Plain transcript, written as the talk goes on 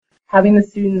having the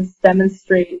students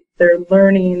demonstrate their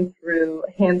learning through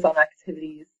hands-on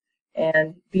activities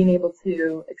and being able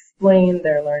to explain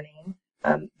their learning.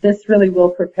 This really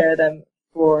will prepare them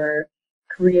for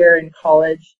career in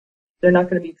college. They're not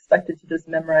going to be expected to just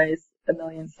memorize a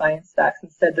million science facts.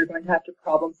 Instead, they're going to have to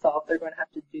problem solve. They're going to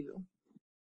have to do.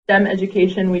 STEM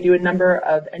education, we do a number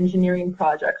of engineering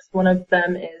projects. One of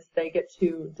them is they get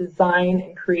to design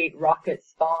and create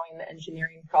rockets following the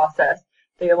engineering process.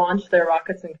 They launch their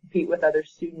rockets and compete with other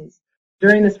students.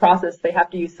 During this process, they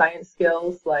have to use science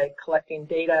skills like collecting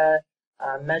data,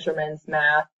 measurements,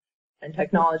 math, and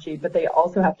technology, but they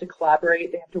also have to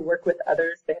collaborate. They have to work with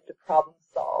others. They have to problem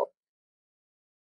solve.